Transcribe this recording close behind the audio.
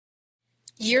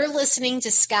You're listening to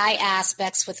Sky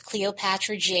Aspects with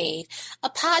Cleopatra Jade, a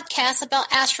podcast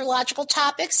about astrological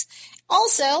topics,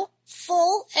 also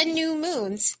full and new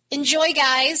moons. Enjoy,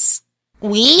 guys!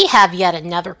 We have yet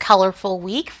another colorful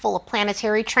week full of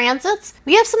planetary transits.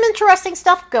 We have some interesting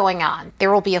stuff going on.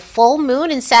 There will be a full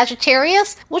moon in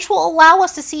Sagittarius, which will allow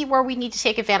us to see where we need to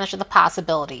take advantage of the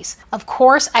possibilities. Of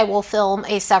course, I will film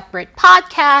a separate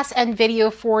podcast and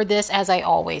video for this, as I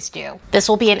always do. This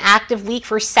will be an active week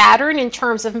for Saturn in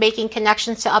terms of making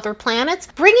connections to other planets,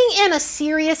 bringing in a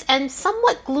serious and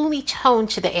somewhat gloomy tone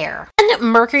to the air. And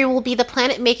Mercury will be the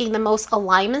planet making the most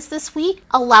alignments this week,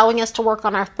 allowing us to work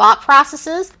on our thought process,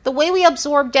 the way we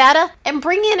absorb data, and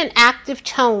bring in an active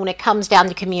tone when it comes down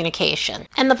to communication.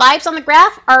 And the vibes on the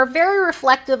graph are very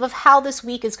reflective of how this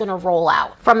week is going to roll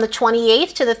out. From the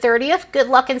 28th to the 30th, good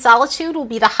luck and solitude will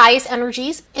be the highest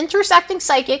energies, intersecting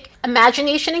psychic,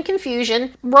 imagination and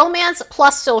confusion, romance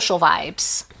plus social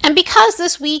vibes. And because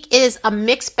this week is a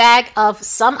mixed bag of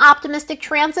some optimistic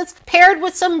transits paired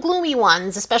with some gloomy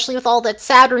ones, especially with all that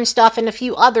Saturn stuff and a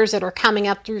few others that are coming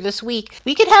up through this week,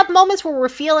 we could have moments where we're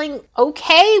feeling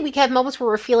okay, we could have moments where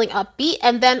we're feeling upbeat,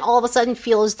 and then all of a sudden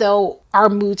feel as though our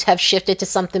moods have shifted to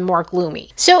something more gloomy.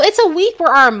 So it's a week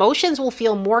where our emotions will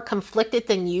feel more conflicted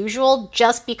than usual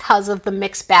just because of the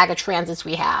mixed bag of transits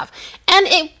we have. And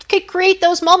it could create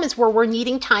those moments where we're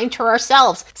needing time to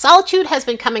ourselves. Solitude has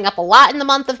been coming up a lot in the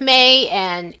month of May,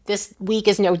 and this week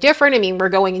is no different. I mean, we're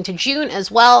going into June as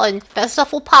well, and that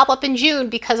stuff will pop up in June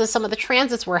because of some of the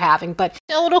transits we're having. But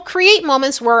so it'll create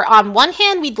moments where on one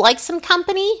hand, we'd like some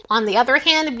company. On the other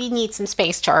hand, we need some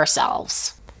space to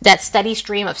ourselves. That steady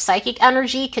stream of psychic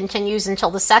energy continues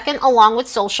until the 2nd, along with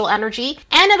social energy,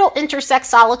 and it'll intersect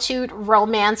solitude,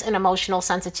 romance, and emotional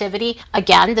sensitivity.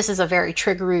 Again, this is a very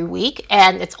triggery week,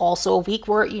 and it's also a week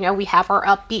where, we have our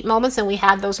upbeat moments, and we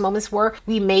have those moments where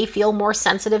we may feel more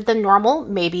sensitive than normal.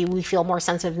 Maybe we feel more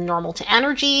sensitive than normal to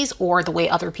energies or the way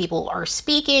other people are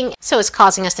speaking. So it's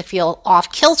causing us to feel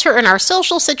off kilter in our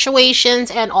social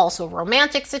situations and also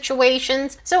romantic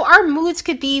situations. So our moods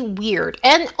could be weird.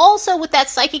 And also with that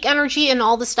psychic energy and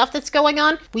all the stuff that's going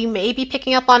on, we may be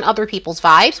picking up on other people's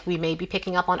vibes, we may be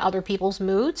picking up on other people's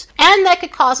moods, and that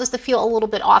could cause us to feel a little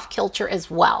bit off kilter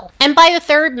as well. And by the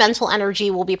 3rd, mental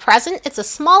energy will be present. It's a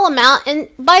small amount, and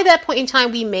by that point in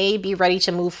time, we may be ready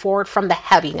to move forward from the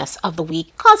heaviness of the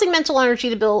week, causing mental energy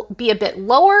to be a bit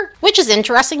lower, which is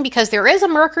interesting because there is a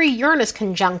Mercury-Uranus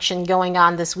conjunction going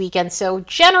on this weekend. So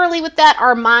generally with that,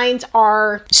 our minds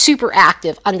are super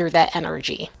active under that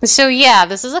energy. So yeah,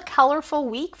 this is a colorful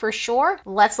week for sure.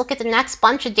 Let's look at the next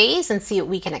bunch of days and see what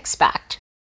we can expect.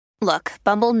 Look,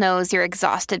 Bumble knows you're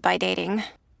exhausted by dating.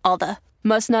 All the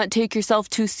must not take yourself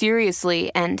too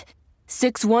seriously and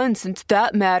 6'1" since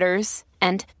that matters.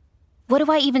 And what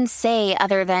do I even say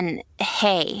other than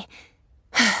hey?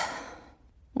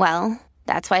 Well,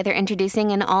 that's why they're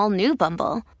introducing an all-new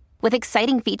Bumble with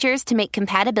exciting features to make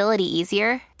compatibility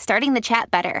easier, starting the chat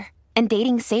better, and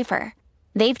dating safer.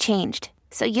 They've changed,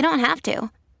 so you don't have to.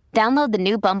 Download the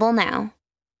new Bumble now.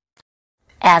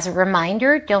 As a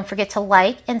reminder, don't forget to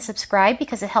like and subscribe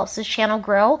because it helps this channel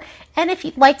grow. And if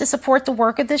you'd like to support the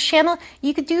work of this channel,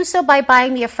 you could do so by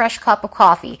buying me a fresh cup of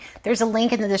coffee. There's a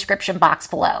link in the description box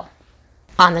below.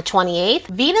 On the 28th,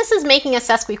 Venus is making a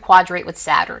sesquiquadrate with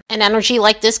Saturn. An energy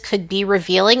like this could be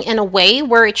revealing in a way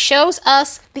where it shows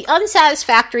us the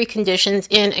unsatisfactory conditions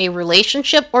in a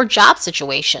relationship or job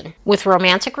situation. With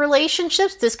romantic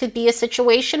relationships, this could be a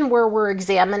situation where we're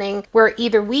examining where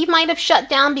either we might have shut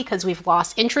down because we've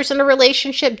lost interest in a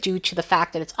relationship due to the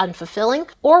fact that it's unfulfilling,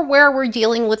 or where we're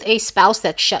dealing with a spouse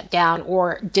that's shut down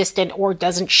or distant or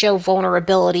doesn't show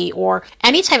vulnerability or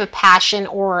any type of passion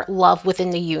or love within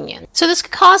the union. So this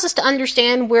could cause us to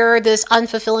understand where this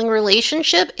unfulfilling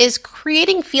relationship is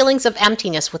creating feelings of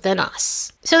emptiness within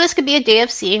us. So this could be a day of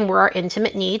seeing where our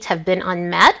intimate needs have been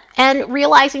unmet and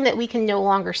realizing that we can no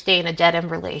longer stay in a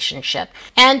dead-end relationship.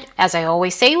 And as I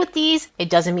always say with these, it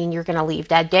doesn't mean you're going to leave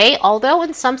that day, although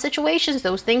in some situations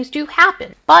those things do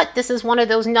happen. But this is one of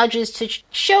those nudges to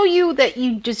show you that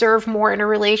you deserve more in a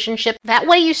relationship. That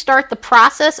way you start the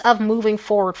process of moving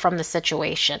forward from the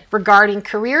situation. Regarding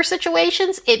career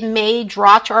situations, it may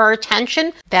draw to our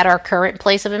attention that our current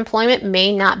place of employment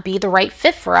may not be the right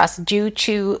fit for us due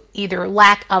to either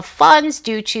lack of funds,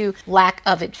 due to lack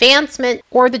of advancement,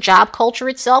 or the job culture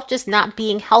itself just not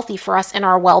being healthy for us and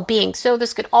our well-being. So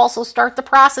this could also start the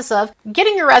process of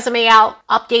getting your resume out,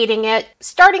 updating it,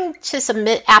 starting to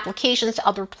submit applications to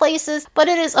other places, but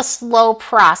it is a slow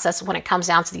process when it comes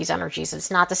down to these energies.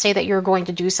 It's not to say that you're going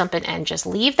to do something and just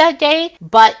leave that day,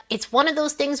 but it's one of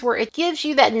those things where it gives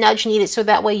you that nudge needed so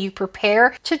that way you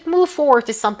prepare to move forward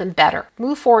to something better,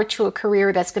 move forward to a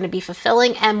career that's going to be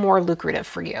fulfilling and more lucrative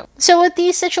for you. So with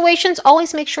these situations,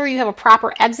 always make sure you have a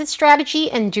proper exit strategy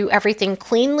and do everything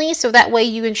cleanly so that way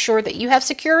you ensure that you have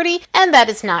security and that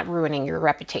it's not ruining your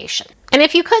reputation. And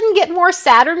if you couldn't get more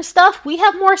Saturn stuff, we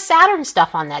have more Saturn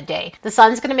stuff on that day. The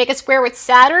sun's going to make a square with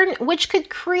Saturn, which could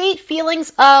create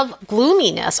feelings of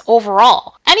gloominess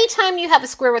overall. Anytime you have a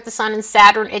square with the sun and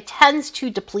Saturn, it tends to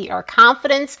deplete our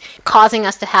confidence, causing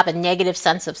us to have a negative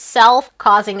sense of self,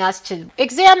 causing us to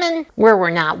examine where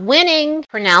we're not winning,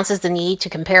 pronounces the need to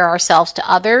compare ourselves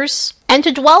to others, and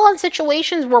to dwell on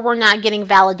situations where we're not getting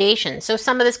validation. So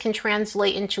some of this can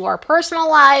translate into our personal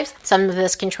lives, some of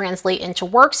this can translate into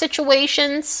work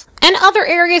situations, and other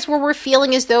areas where we're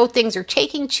feeling as though things are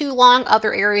taking too long,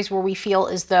 other areas where we feel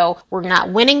as though we're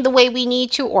not winning the way we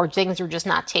need to, or things are just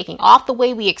not taking off the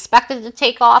way we expected to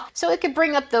take off. So it could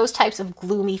bring up those types of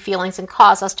gloomy feelings and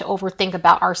cause us to overthink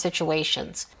about our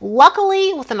situations.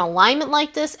 Luckily, with an alignment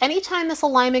like this, anytime this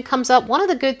alignment comes up, one of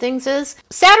the good things is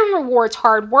Saturn rewards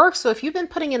hard work. So if you've been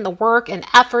putting in the work and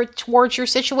effort towards your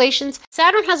situations,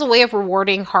 Saturn has a way of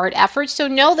rewarding hard effort. So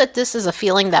know that this is a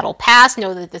feeling that'll pass,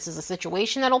 know that this is a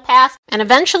situation that'll pass, and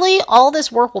eventually all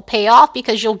this work will pay off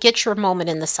because you'll get your moment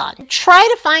in the sun. Try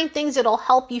to find things that'll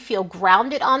help you feel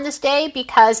grounded on this day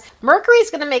because Mercury is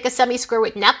going to make a semi-square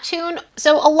with Neptune.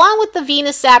 So along with the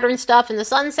Venus-Saturn stuff and the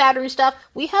Sun-Saturn stuff,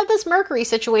 we have this Mercury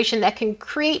situation that can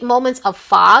create moments of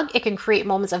fog. It can create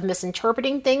moments of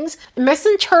misinterpreting things,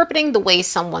 misinterpreting the way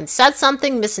someone said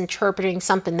something, misinterpreting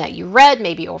something that you read,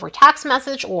 maybe over text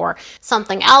message or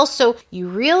something else. So you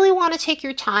really want to take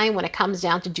your time when it comes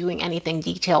down to doing anything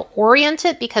detail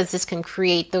oriented because this can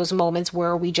create those moments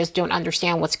where we just don't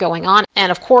understand what's going on.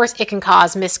 And of course, it can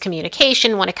cause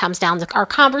miscommunication when it comes down to our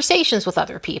conversations with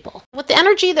other people. With the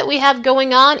energy that we have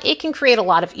going on, it can create a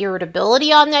lot of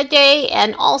irritability on that day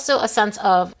and also a sense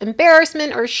of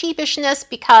embarrassment or sheepishness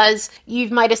because you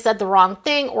might have said the wrong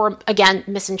thing or again,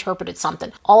 misinterpreted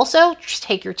something. Also, just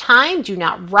take your time. Do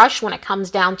not rush when it comes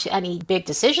down to any big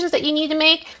decisions that you need to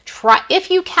make. Try,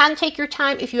 if you can take your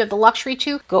time, if you have the luxury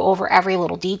to, go over every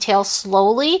little detail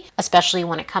slowly, especially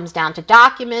when it comes down to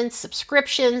documents,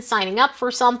 subscriptions, signing up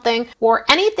for something, or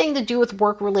anything to do with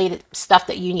work-related stuff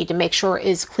that you need to make sure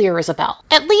is clear as a bell.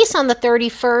 At least on the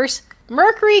 31st,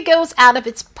 Mercury goes out of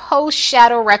its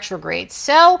post-shadow retrograde.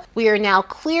 So we are now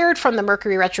cleared from the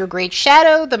Mercury retrograde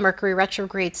shadow. The Mercury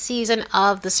retrograde season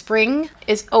of the spring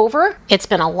is over. It's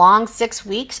been a long 6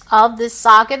 weeks of this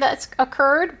saga that's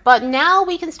occurred, but now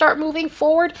we can start moving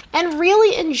forward and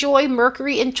really enjoy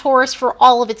Mercury in Taurus for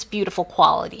all of its beautiful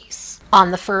qualities. On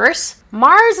the 1st,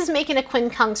 Mars is making a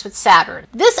quincunx with Saturn.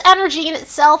 This energy in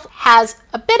itself has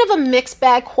a bit of a mixed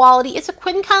bag quality. It's a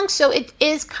quincunx, so it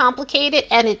is complicated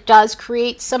and it does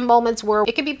create some moments where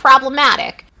it can be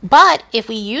problematic. But if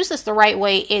we use this the right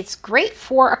way, it's great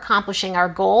for accomplishing our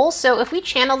goals. So if we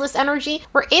channel this energy,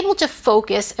 we're able to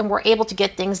focus and we're able to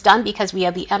get things done because we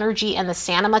have the energy and the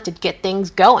sanima to get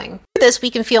things going. For this, we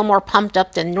can feel more pumped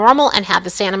up than normal and have the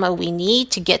sanima we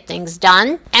need to get things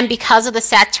done. And because of the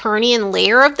Saturnian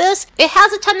layer of this, it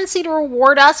has a tendency to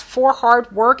reward us for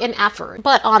hard work and effort.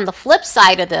 But on the flip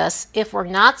side of this, if we're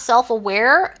not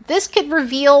self-aware, this could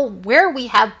reveal where we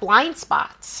have blind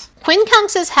spots.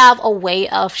 Quincunxes have a way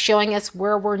of showing us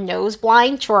where we're nose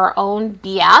blind to our own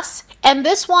BS. And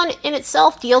this one in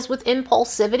itself deals with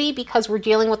impulsivity because we're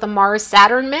dealing with a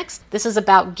Mars-Saturn mix. This is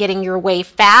about getting your way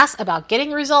fast, about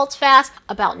getting results fast,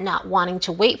 about not wanting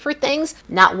to wait for things,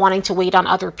 not wanting to wait on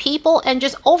other people, and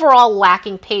just overall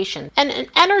lacking patience. And an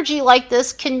energy like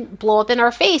this can blow up in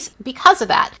our face because of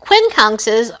that.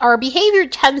 Quincunxes, our behavior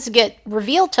tends to get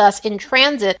revealed to us in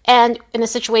transit, and in a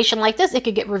situation like this, it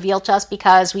could get revealed to us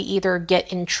because we either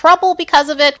get in trouble because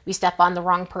of it, we step on the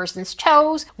wrong person's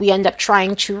toes, we end up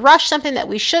trying to rush something that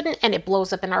we shouldn't and it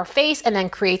blows up in our face and then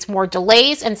creates more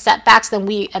delays and setbacks than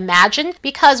we imagined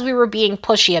because we were being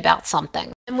pushy about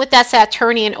something. And with that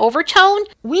Saturnian overtone,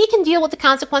 we can deal with the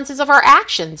consequences of our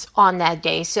actions on that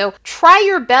day. So try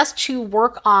your best to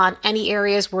work on any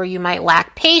areas where you might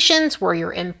lack patience, where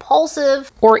you're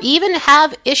impulsive, or even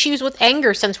have issues with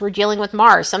anger since we're dealing with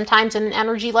Mars. Sometimes in an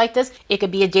energy like this, it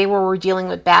could be a day where we're dealing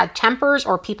with bad tempers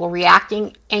or people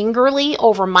reacting angrily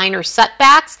over minor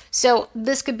setbacks. So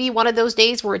this could be one of those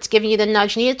days where it's giving you the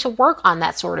nudge needed to work on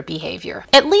that sort of behavior.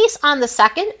 At least on the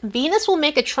 2nd, Venus will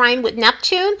make a trine with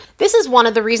Neptune. This is one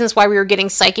of the reasons why we were getting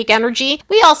psychic energy.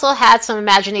 We also had some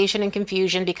imagination and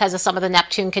confusion because of some of the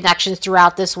Neptune connections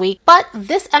throughout this week. But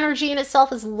this energy in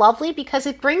itself is lovely because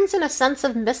it brings in a sense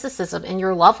of mysticism in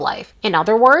your love life. In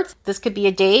other words, this could be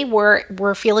a day where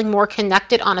we're feeling more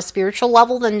connected on a spiritual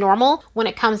level than normal when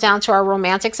it comes down to our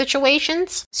romantic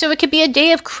situations. So it could be a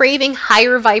day of craving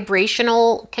higher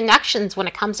vibrational connections when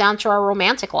it comes down to our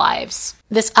romantic lives.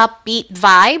 This upbeat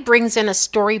vibe brings in a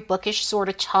storybookish sort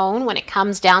of tone when it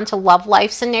comes down to love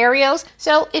life scenarios.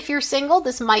 So if you're single,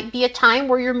 this might be a time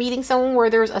where you're meeting someone where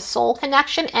there's a soul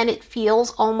connection and it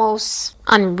feels almost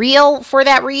unreal for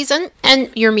that reason.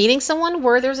 And you're meeting someone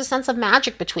where there's a sense of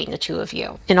magic between the two of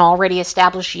you. In already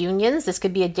established unions, this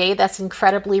could be a day that's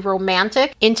incredibly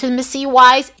romantic.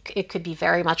 Intimacy-wise, it could be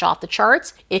very much off the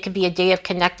charts. It could be a day of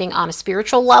connecting on a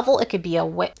spiritual level. It could be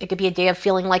a day of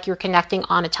feeling like you're connecting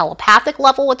on a telepathic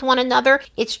level with one another.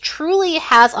 It truly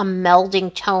has a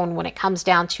melding tone when it comes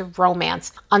down to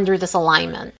romance under this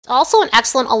alignment. It's also an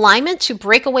excellent alignment to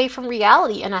break away from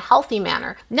reality in a healthy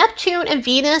manner. Neptune and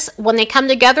Venus, when they come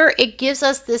together, it gives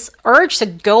us this urge to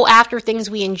go after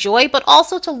things we enjoy, but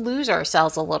also to lose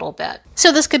ourselves a little bit.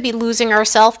 So this could be losing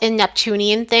ourselves in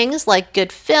Neptunian things like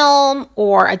good film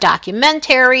or a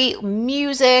documentary,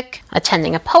 music,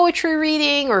 attending a poetry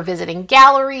reading, or visiting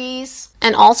galleries,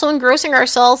 and also engrossing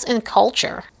ourselves in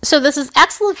culture. So this is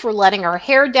excellent for letting our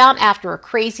hair down after a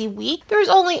crazy week. There's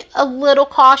only a little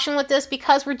caution with this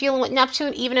because we're dealing with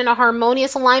Neptune. Even in a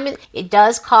harmonious alignment, it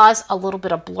does cause a little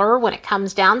bit of blur when it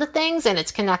comes down to things, and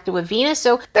it's connected with Venus.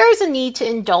 So there's a need to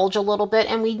indulge a little bit,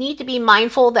 and we need to be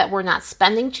mindful that we're not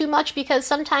spending too much because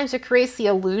sometimes it creates the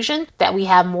illusion that we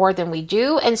have more than we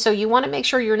do. And so you want to make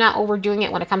sure you're not overdoing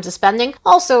it when it comes to spending.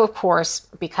 Also, of course,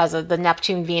 because of the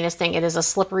Neptune-Venus thing, it is a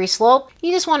slippery slope.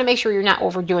 You just want to make sure you're not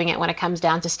overdoing it when it comes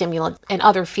down to stimulant and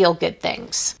other feel-good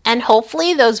things. And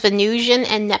hopefully those Venusian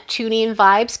and Neptunian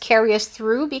vibes carry us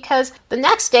through because the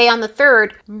next day on the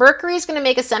 3rd, Mercury is going to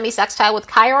make a semi-sextile with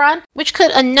Chiron, which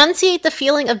could enunciate the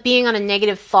feeling of being on a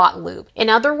negative thought loop. In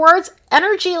other words,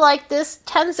 energy like this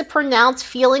tends to pronounce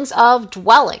feelings of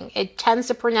dwelling. It tends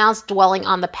to pronounce dwelling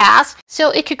on the past.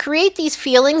 So it could create these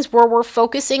feelings where we're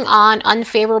focusing on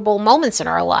unfavorable moments in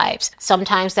our lives.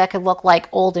 Sometimes that could look like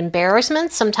old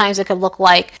embarrassments. Sometimes it could look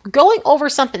like going over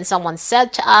something someone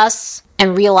said to us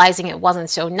and realizing it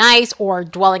wasn't so nice, or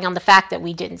dwelling on the fact that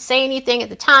we didn't say anything at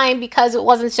the time because it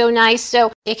wasn't so nice.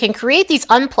 So it can create these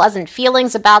unpleasant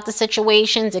feelings about the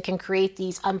situations. It can create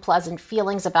these unpleasant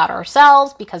feelings about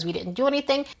ourselves because we didn't do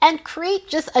anything, and create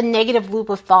just a negative loop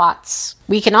of thoughts.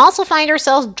 We can also find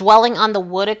ourselves dwelling on the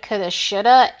woulda, coulda,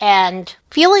 shoulda, and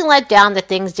feeling let down that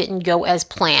things didn't go as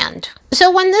planned. So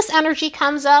when this energy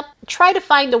comes up, try to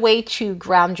find a way to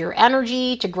ground your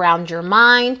energy, to ground your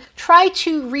mind. Try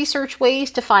to research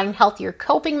ways to find healthier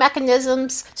coping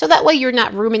mechanisms so that way you're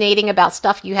not ruminating about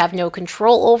stuff you have no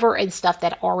control over and stuff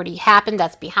that already happened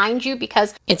that's behind you,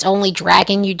 because it's only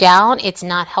dragging you down. It's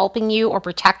not helping you or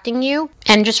protecting you,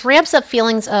 and just ramps up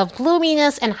feelings of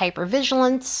gloominess and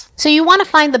hypervigilance. So you want to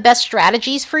find the best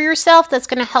strategies for yourself that's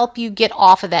going to help you get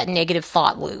off of that negative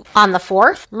thought loop. On the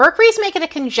 4th, Mercury's making a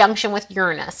conjunction with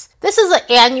Uranus. This is an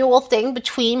annual thing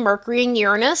between Mercury and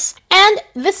Uranus, and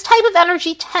this type of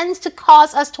energy tends to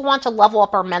cause us to want to level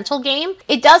up our mental game.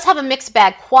 It does have a mixed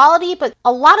bag quality, but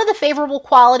a lot of the favorable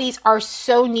qualities are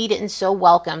so needed and so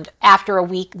welcomed after a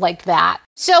week like that.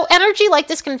 So energy like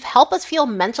this can help us feel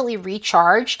mentally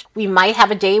recharged. We might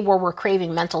have a day where we're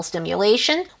craving mental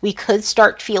stimulation. We could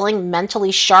start feeling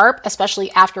mentally sharp, especially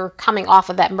after coming off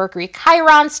of that Mercury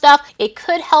Chiron stuff. It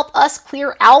could help us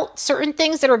clear out certain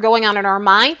things that are going on in our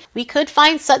mind. We could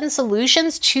find sudden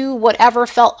solutions to whatever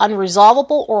felt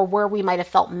unresolvable or where we might have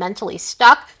felt mentally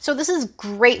stuck. So this is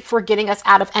great for getting us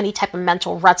out of any type of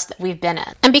mental ruts that we've been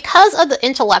in. And because of the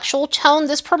intellectual tone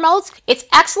this promotes, it's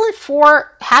excellent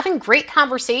for having great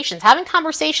having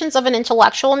conversations of an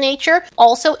intellectual nature,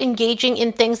 also engaging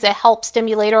in things that help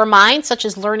stimulate our minds, such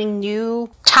as learning new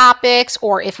topics,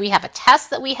 or if we have a test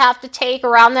that we have to take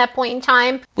around that point in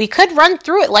time, we could run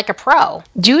through it like a pro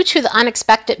due to the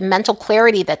unexpected mental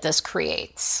clarity that this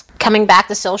creates. Coming back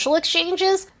to social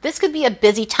exchanges, this could be a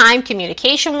busy time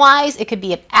communication-wise. It could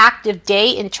be an active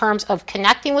day in terms of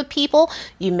connecting with people.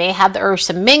 You may have the urge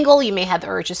to mingle. You may have the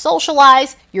urge to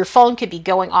socialize. Your phone could be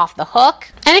going off the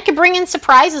hook. And it could bring in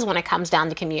surprises when it comes down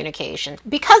to communication.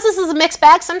 Because this is a mixed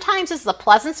bag, sometimes it's a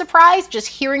pleasant surprise, just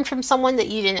hearing from someone that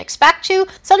you didn't expect to.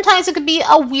 Sometimes it could be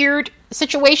a weird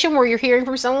situation where you're hearing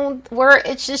from someone where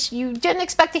it's just you didn't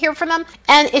expect to hear from them,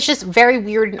 and it's just very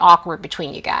weird and awkward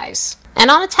between you guys. And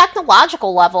on a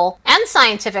technological level and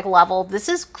scientific level, this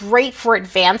is great for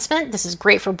advancement. This is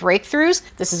great for breakthroughs.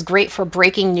 This is great for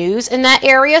breaking news in that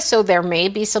area. So there may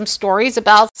be some stories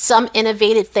about some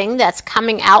innovative thing that's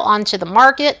coming out onto the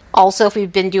market. Also, if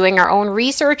we've been doing our own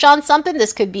research on something,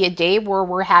 this could be a day where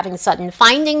we're having sudden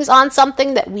findings on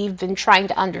something that we've been trying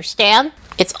to understand.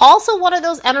 It's also one of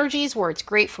those energies where it's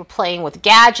great for playing with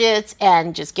gadgets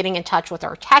and just getting in touch with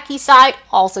our techie side,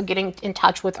 also getting in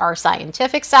touch with our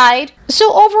scientific side.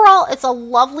 So overall, it's a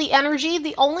lovely energy.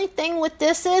 The only thing with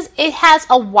this is it has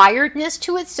a wiredness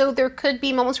to it, so there could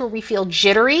be moments where we feel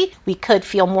jittery. We could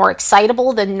feel more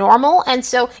excitable than normal, and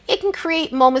so it can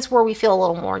create moments where we feel a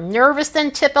little more nervous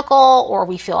than typical, or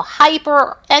we feel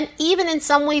hyper, and even in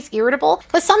some ways irritable.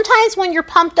 But sometimes when you're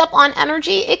pumped up on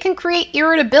energy, it can create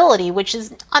irritability, which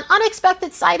is an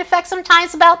unexpected side effect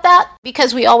sometimes about that,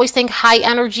 because we always think high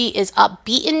energy is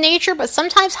upbeat in nature, but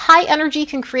sometimes high energy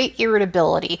can create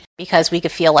irritability because we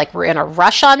could feel like we're in a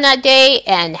rush on that day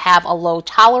and have a low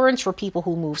tolerance for people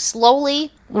who move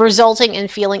slowly, resulting in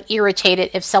feeling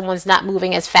irritated if someone's not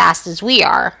moving as fast as we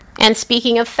are. And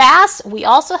speaking of fast, we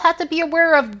also have to be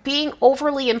aware of being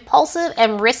overly impulsive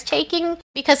and risk-taking,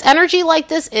 because energy like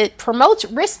this, it promotes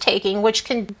risk-taking, which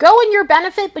can go in your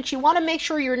benefit, but you want to make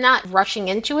sure you're not rushing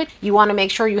into it. You want to make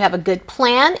sure you have a good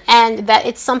plan and that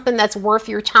it's something that's worth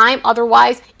your time.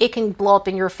 Otherwise, it can blow up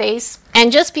in your face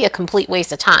and just be a complete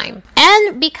waste of time.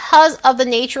 And because of the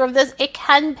nature of this, it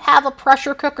can have a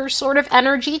pressure cooker sort of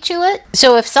energy to it.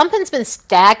 So if something's been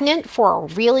stagnant for a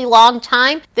really long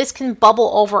time, this can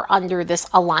bubble over under this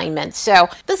alignment. So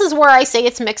this is where I say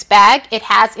it's mixed bag. It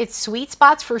has its sweet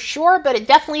spots for sure, but it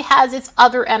definitely has its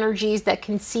other energies that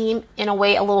can seem in a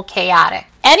way a little chaotic.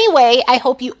 Anyway, I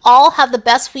hope you all have the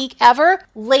best week ever.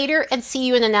 Later, and see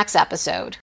you in the next episode.